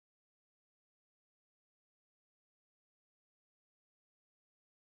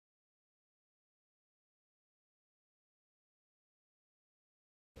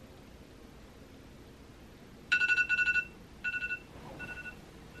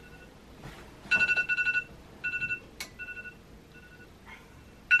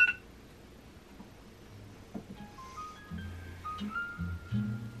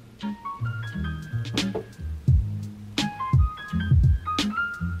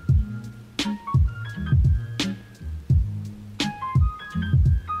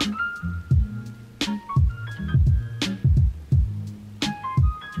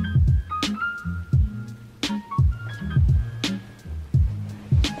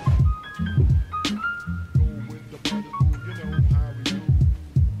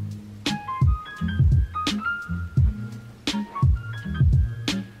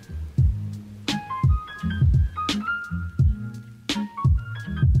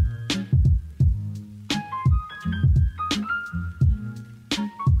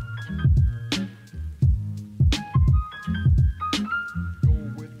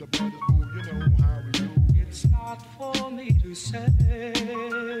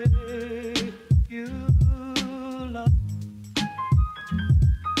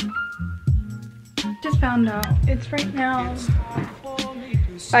Just found out it's right now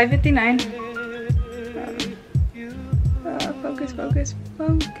 5:59.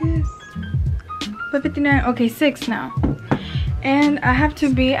 Focus. 5:59. Okay, 6 now, and I had to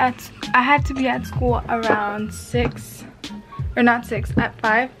be at school around 6, or not 6, at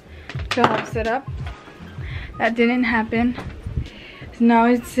 5 to help sit up. That didn't happen. So now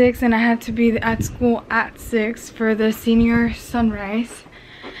it's 6 and I had to be at school at 6 for the senior sunrise.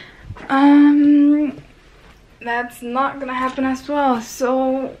 That's not gonna happen as well.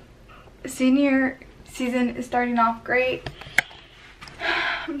 So senior season is starting off great.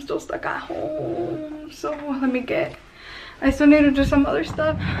 I'm still stuck at home, so I still need to do some other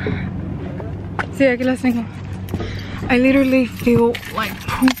stuff. See, aquí las tengo. I literally feel like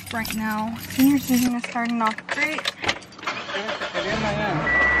poop right now. Senior season is starting off great.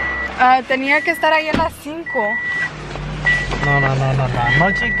 Tenía que estar ahí a las 5. No.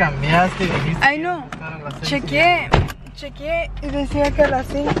 Anoche cambiaste y dijiste. Ay, no. Chequeé y decía que a las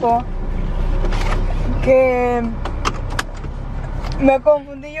 5. Que me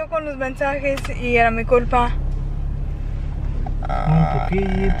confundí yo con los mensajes y era mi culpa. Un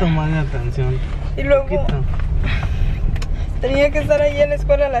poquito más de atención. Y luego tenía que estar ahí en la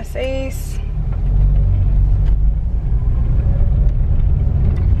escuela a las 6.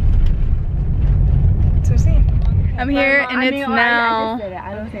 So sí. I'm here and it's now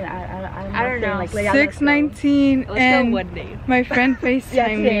 6:19 and my friend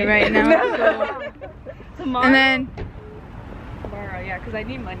FaceTimed me right now. Tomorrow? And then Tomorrow, yeah, because I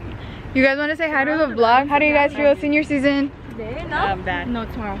need money. you guys want to say hi to the vlog? How do you guys feel senior season? Bad. No,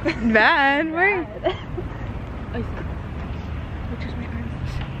 tomorrow. Bad? Why?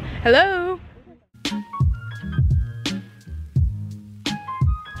 Hello.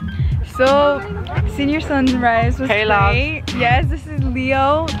 So, senior sunrise was great. Yes, this is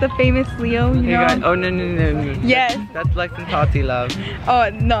Leo, the famous Leo, you know. Guys. Oh, no. Yes. That's Lex and Tati, love. Oh,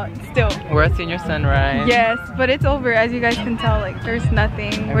 no, still. We're at senior sunrise. Yes, but it's over. As you guys can tell, like, there's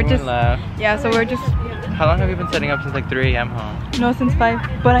nothing. Everyone we're just, left. yeah, so we're just. How long have you been setting up since like 3 a.m. home? No, since 5.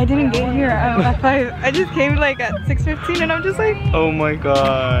 But I didn't get here at 5. I just came like at 6:15 and I'm just like, Oh my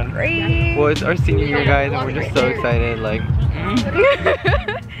god. great. Well, it's our senior year, guys, and we're just so excited. Like,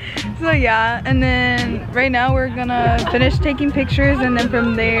 So yeah, and then right now we're gonna finish taking pictures and then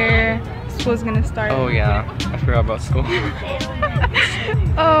from there school's gonna start. oh yeah, I forgot about school.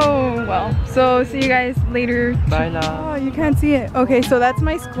 Oh well, so see you guys later. Bye, love. Oh, you can't see it. Okay, so that's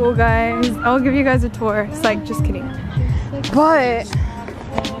my school, guys. I'll give you guys a tour. It's like, just kidding. But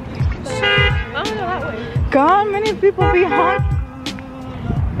God, many people be honking.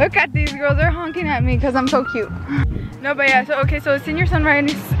 Look at these girls, they're honking at me because I'm so cute. No, but yeah, so okay, so senior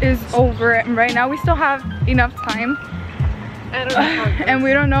sunrise is over and right now we still have enough time. And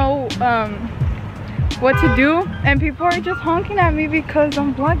we don't know what to do, and people are just honking at me because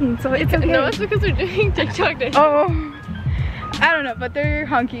I'm vlogging, so it's okay. No, it's because we're doing TikTok. Oh, I don't know, but they're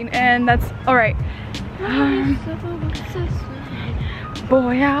honking and that's alright.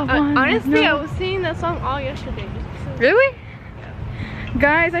 Boy, Honestly, I was singing that song all yesterday. Really?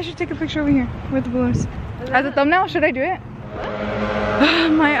 Guys, I should take a picture over here with the balloons. As a thumbnail, should I do it?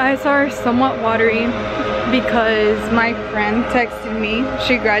 My eyes are somewhat watery because my friend texted me.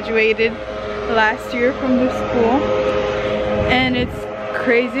 She graduated last year from the school. And it's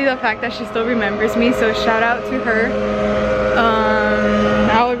crazy the fact that she still remembers me, so shout out to her.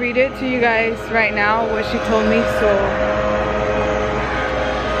 I'll read it to you guys right now, what she told me, so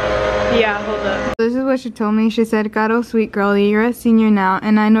yeah, hold up. This is what she told me. She said, "Caro, sweet girlie, you're a senior now,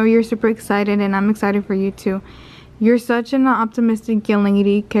 and I know you're super excited, and I'm excited for you too. You're such an optimistic young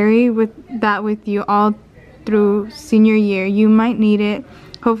lady. Carry that with you all through senior year. You might need it.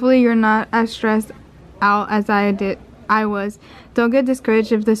 Hopefully you're not as stressed out as I was. Don't get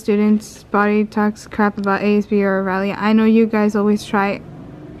discouraged if the student's body talks crap about ASB or rally. I know you guys always try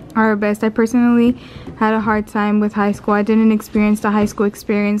our best. I personally had a hard time with high school. I didn't experience the high school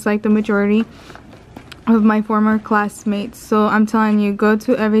experience like the majority of my former classmates. So I'm telling you, go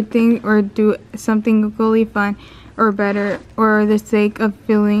to everything or do something equally fun or better, or the sake of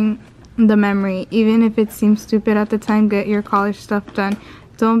feeling the memory. Even if it seems stupid at the time, get your college stuff done.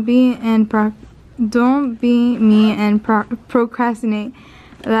 Don't be me and procrastinate.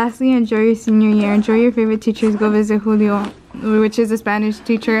 Lastly, enjoy your senior year. Enjoy your favorite teachers. Go visit Julio, which is a Spanish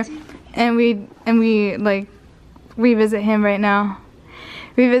teacher, and we visit him right now.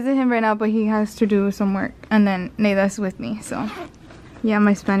 We visit him right now, but he has to do some work, and then Neida's with me. So yeah,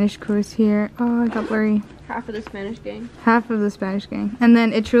 my Spanish crew is here. Oh, I got blurry. half of the Spanish gang. Half of the Spanish gang. And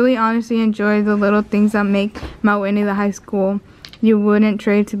then it truly honestly enjoy the little things that make Mount Whitney the high school you wouldn't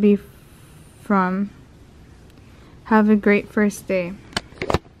trade to be from. Have a great first day.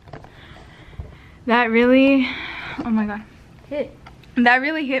 That really, oh my god. That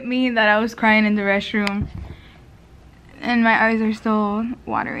really hit me that I was crying in the restroom. And my eyes are still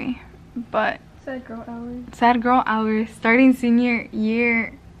watery. But Sad girl hours. sad girl hours, starting senior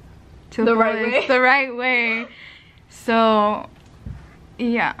year to The right way. the right way. So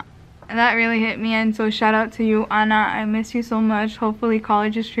yeah, that really hit me. And so shout out to you, Anna. I miss you so much. Hopefully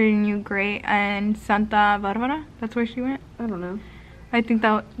college is treating you great. And Santa Barbara, that's where she went. I don't know. I think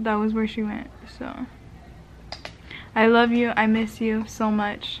that was where she went. So I love you. I miss you so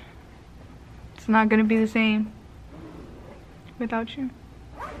much. It's not gonna be the same without you.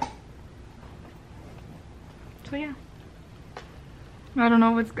 So yeah, I don't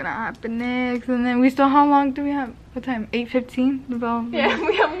know what's gonna happen next. And then we still, how long do we have? What time? 8:15? The bell. Yeah,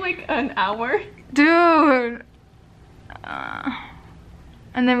 we have like an hour. Dude.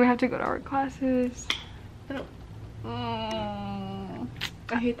 And then we have to go to our classes.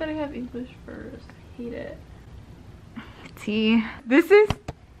 I hate that I have English first. I hate it. T. This is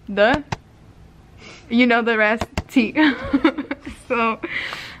the, you know the rest, T. So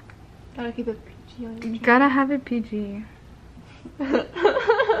Gotta keep it PG on your gotta have it PG,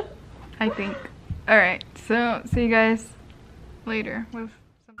 I think. All right, so see you guys later with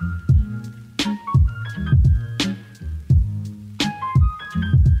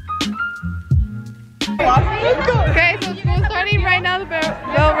okay, so school's starting right now. The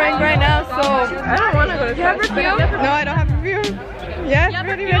bell rang right now, so I don't want to go to class. no, I don't have a view. Yes,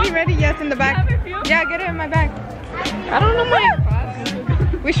 ready. Yes, in the back. Yeah, get it in my bag. I don't know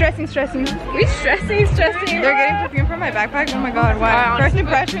my We stressing. We stressing. They're getting perfume from my backpack. Oh my god, why? First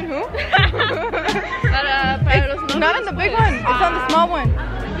impression, who? It's not in the big one. It's on the small one.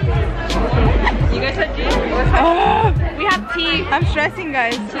 You guys have G? Oh, We have T. I'm stressing,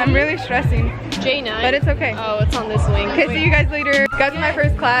 guys. I'm really stressing, J9. but it's okay. Oh, it's on this wing. Okay, see you guys later. Guys, my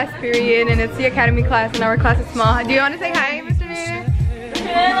first class period, and it's the academy class, and our class is small. Do you want to say hi, Mr. Mayor?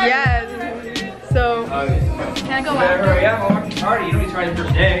 Yes. So, Can I go out? Hurry up, I'm working hard. You know he's trying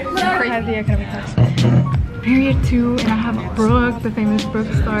first day. I have the academy class. Period 2, and I have Brooke, the famous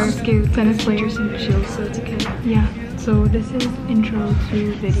Brooke star, tennis player. Some chill, so it's okay. Yeah. So this is intro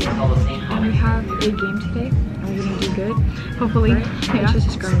to video. We have a game today. Are we gonna do good? Hopefully, Yeah. yeah. It's just a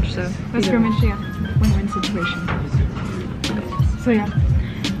skirmish, so A scrimmage, yeah. win-win situation. So yeah,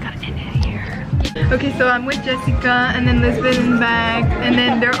 gotta end it here. Okay, so I'm with Jessica, and then Lisbeth is back, and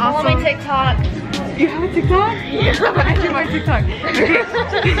then they're also. Follow my TikTok. You have a TikTok? Yeah. I'm gonna do my TikTok. Okay.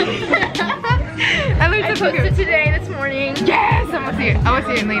 I learned to Posted today, this morning. Yes, I'm gonna see it. I will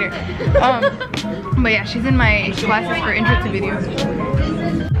see it later. But yeah, she's in my classes for intro to video.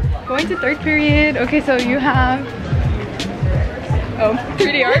 Going to third period. Okay, so you have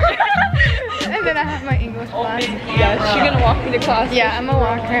 3D art. And then I have my English class. Yeah, she's gonna walk me to class. Yeah, I'm a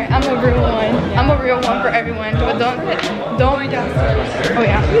walker. I'm a real one. I'm a real one for everyone. But don't. Oh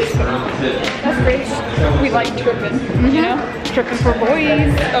yeah. That's great. We like tripping, you know? Tripping for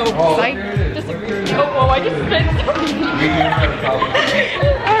boys. Oh, Like. oh, I just spit.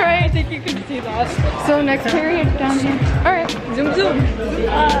 All right. I think you can see that. So next period down here. All right. Zoom, zoom.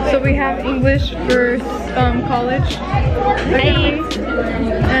 So we have English for college.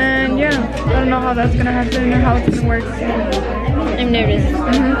 And yeah, I don't know how that's gonna happen or how it's gonna work. I'm nervous.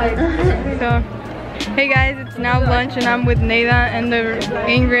 So, hey guys, it's now lunch and I'm with Nada and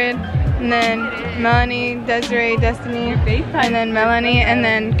Ingrid, and then Melanie, Desiree, Destiny, and then Melanie, and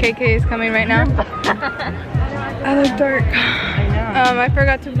then KK is coming right now. I look dark. I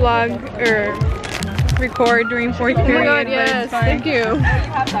forgot to vlog or record during fourth period. Oh my god, but yes. it's fine. Thank you.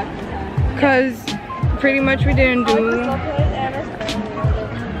 Because pretty much we didn't do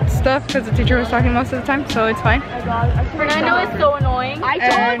stuff because the teacher was talking most of the time, so it's fine. Fernando is so annoying. I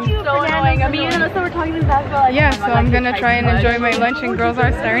told you, so annoying. Me and Alyssa were talking to that girl. Yeah, so I'm gonna try and enjoy my lunch, and girls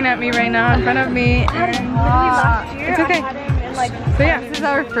are staring at me right now in front of me, and it's okay. So yeah, this is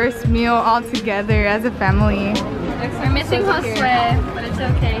our first meal all together as a family. We're missing Josue, but it's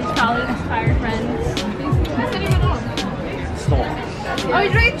okay. He's probably inspired friends. Oh,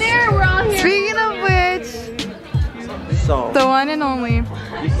 he's right there. We're all here. Speaking of which, So, the one and only.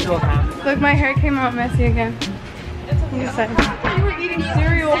 you still have. Look, my hair came out messy again. You were eating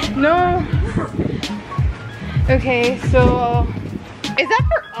cereal. No. Okay, so is that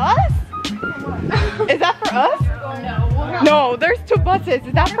for us? Is that for us? No. No, there's 2 buses.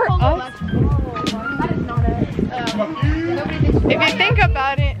 Is that for us? That is not it. If you think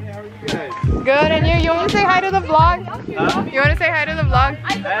about it, Good, and you want to say hi to the vlog? You want to say hi to the vlog?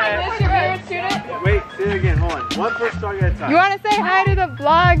 Wait, say it again, hold on. One first song at a time. You want to say hi to the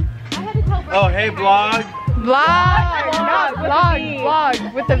vlog? Oh, hey, vlog. Vlog, not vlog,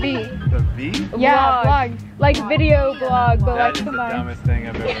 vlog with the V. The V? Yeah, vlog. Like video vlog, but That like is the combined. dumbest thing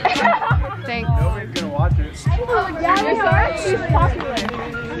I've ever heard. Thanks. Nobody's gonna watch it. She's popular.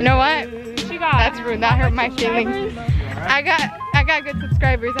 You know what? She got. That's rude. That hurt my feelings. I got good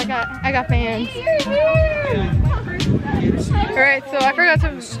subscribers. I got fans. Alright, so I forgot to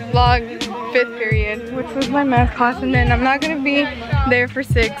vlog 5th period, which was my math class, and then I'm not gonna be there for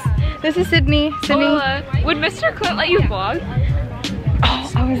 6th. This is Sydney. Would Mr. Clint let you vlog?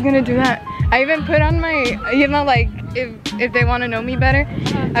 Oh, I was gonna do that. I even put on my, you know, like if they want to know me better,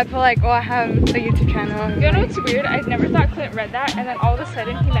 I put like, oh, I have a YouTube channel. You know what's weird? I never thought Clint read that, and then all of a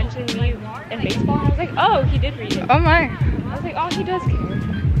sudden he mentioned me in baseball, and I was like, oh, he did read it. Oh my. I was like, oh, he does care.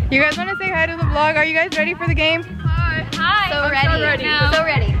 You guys want to say hi to the vlog? Are you guys ready for the game? Hi. So ready. So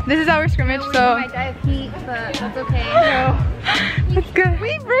ready. This is our scrimmage, so. Might die of heat, but that's okay. Let's go.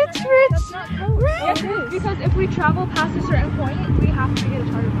 We rich. Yes, it is. Because if we travel past a certain point, we have to get a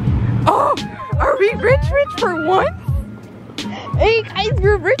charter bus. Oh, are we rich for once? Hey guys,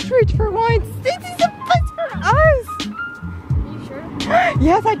 we're rich for once. This is a bus for us. You sure?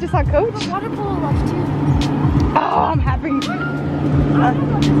 Yes, I just saw Coach. Water polo left too. Oh, I'm happy.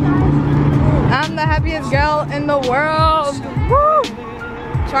 I'm the happiest girl in the world. Woo!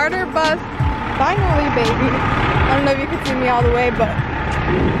 Charter bus, finally, baby. I don't know if you can see me all the way, but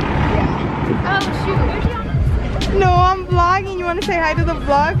yeah. Oh shoot. No, I'm vlogging. You want to say hi to the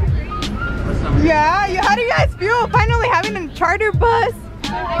vlog? Yeah. How do you guys feel? Finally having a charter bus.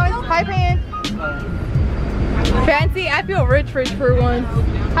 Hi, Pan. Fancy. I feel rich for once.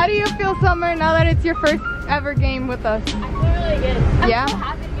 How do you feel, Summer? Now that it's your first ever game with us. I feel really good. Yeah? I'm so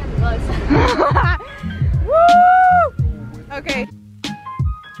happy to get the bus. Woo! Okay.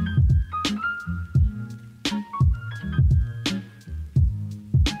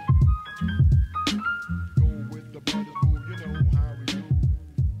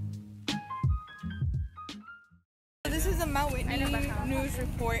 This is a Mount Whitney news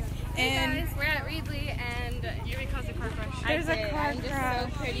report, and Guys, we're at Reedley, and Yuri caused a car crash. there's a car I'm just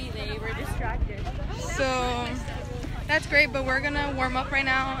crash. so pretty, they were distracted. So that's great, but we're gonna warm up right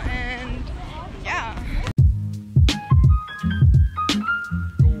now, and yeah.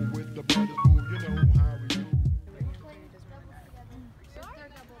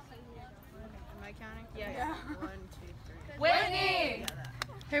 Yeah. Whitney!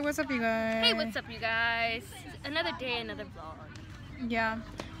 Hey, what's up, you guys? Hey, what's up, you guys? Another day, another vlog. Yeah.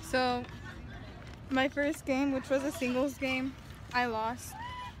 So my first game, which was a singles game, I lost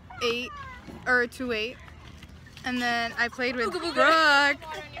 2-8, and then I played with Brooke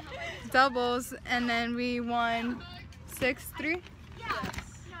doubles, and then we won 6-3.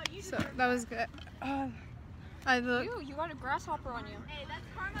 So that was good. I look. You got a grasshopper on you. Hey, that's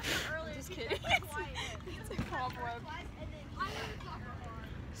karma from earlier. Just kidding. It's a cobweb.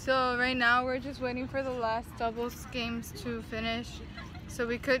 So right now we're just waiting for the last doubles games to finish, so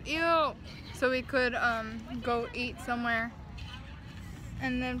we could go eat somewhere,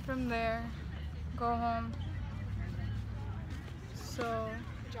 and then from there go home. So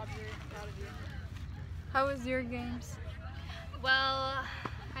Good job, you're proud of you. how was your games? Well,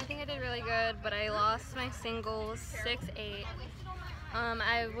 I think I did really good, but I lost my singles 6-8.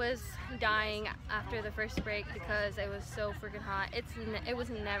 I was dying after the first break because it was so freaking hot. It was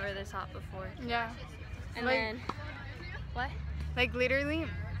never this hot before. Yeah. And Like- then, what? Like literally,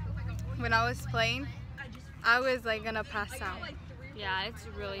 when I was playing, I was like gonna pass out. Yeah, it's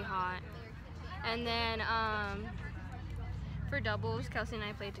really hot. And then for doubles, Kelsey and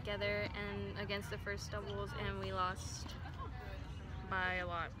I played together and against the first doubles, and we lost by a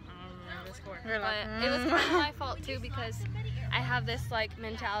lot. I don't remember the score. You're like, But it was kind of my fault too, because I have this like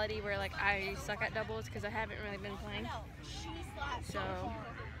mentality where like I suck at doubles because I haven't really been playing. So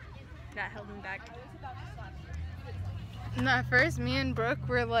that held me back. And at first, me and Brooke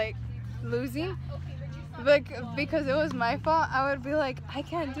were like losing, like because it was my fault. I would be like, I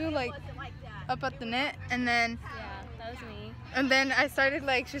can't do like up at the net, and then Yeah, that was me. I started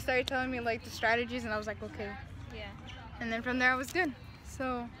like, she started telling me like the strategies, and I was like, okay. Yeah. And then from there I was good.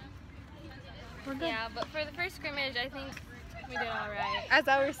 So we're good. Yeah, but for the first scrimmage, I think we did all right. As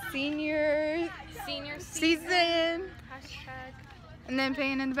our senior Senior season, Hashtag and then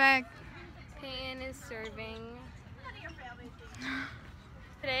Payne in the back. Payne is serving.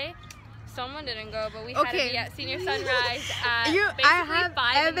 Today, someone didn't go, but we had to Okay. be at Senior Sunrise at I basically have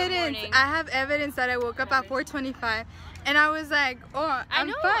 5 in the evidence. morning. I have evidence that I woke up at 4:25, And I was like, oh,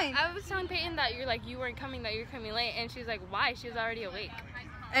 I'm fine. I was telling Peyton that you weren't coming, that you were coming late, and she was like, why? She was already awake.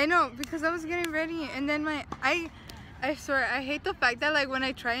 I know, because I was getting ready, and then I swear, I hate the fact that like when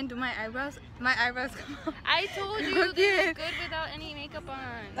I try and do my eyebrows come out. I told you they look good without any makeup on.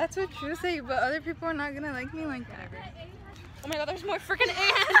 That's what you say, but other people are not gonna like me like that. Oh my god, there's more freaking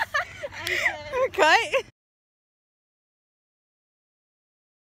ants. Cut.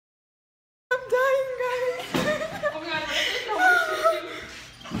 I'm dying, guys. Oh my god, there's no more tissue.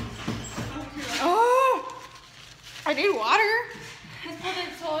 Oh, I need water.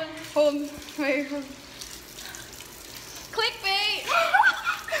 Hold, wait. Clickbait.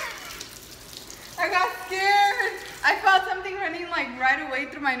 I got scared. I felt something running like right away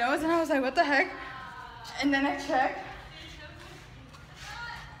through my nose, and I was like, what the heck? And then I checked.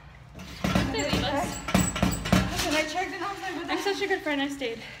 They leave us. And I checked, and I was like, what the I'm heck? such a good friend, I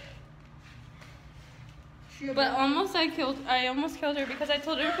stayed. But I almost killed her because I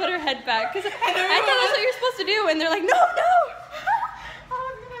told her to put her head back. Because I thought that's what you're supposed to do. And they're like, no, no.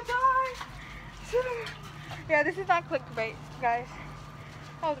 I'm gonna die. Yeah, this is not clickbait, guys.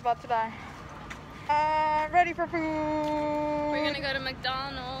 I was about to die. Ready for food. We're gonna go to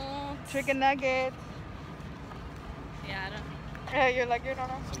McDonald's. Chicken nuggets. Yeah, I don't. Yeah, you're like, you don't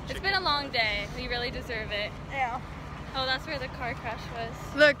know. It's been a long day. We really deserve it. Yeah. Oh, that's where the car crash was.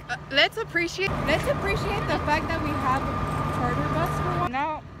 Look, let's appreciate the fact that we have a charter bus for one.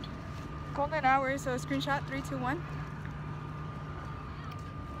 Now, golden hour, so screenshot 3, 2, 1.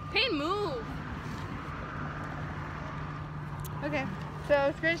 Payne, move. Okay,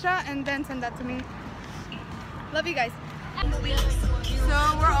 so screenshot and then send that to me. Love you guys.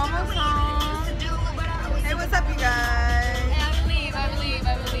 So we're almost home. Hey, what's up, you guys? I believe.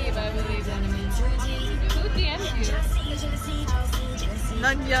 Who DM'd you?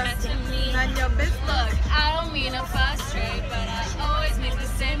 None of your business. Look, I don't mean to frustrate, but I always make the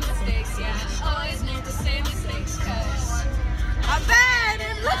same mistakes. Yeah, I always make the same mistakes. Cause I'm bad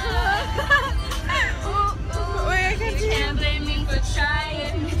in love. Wait, I can't see you. can't blame me for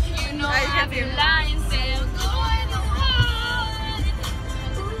trying. You know I I've can't been see. lying, say I'm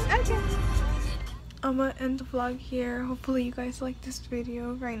going Okay. I'm gonna end the vlog here. Hopefully you guys like this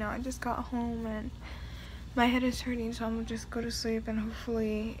video. Right now I just got home and my head is hurting, so I'm gonna just go to sleep and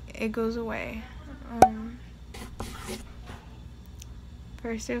hopefully it goes away.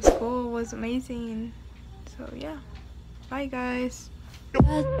 First day of school was amazing. So yeah. Bye guys. Da,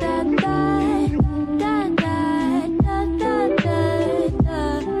 da, da, da.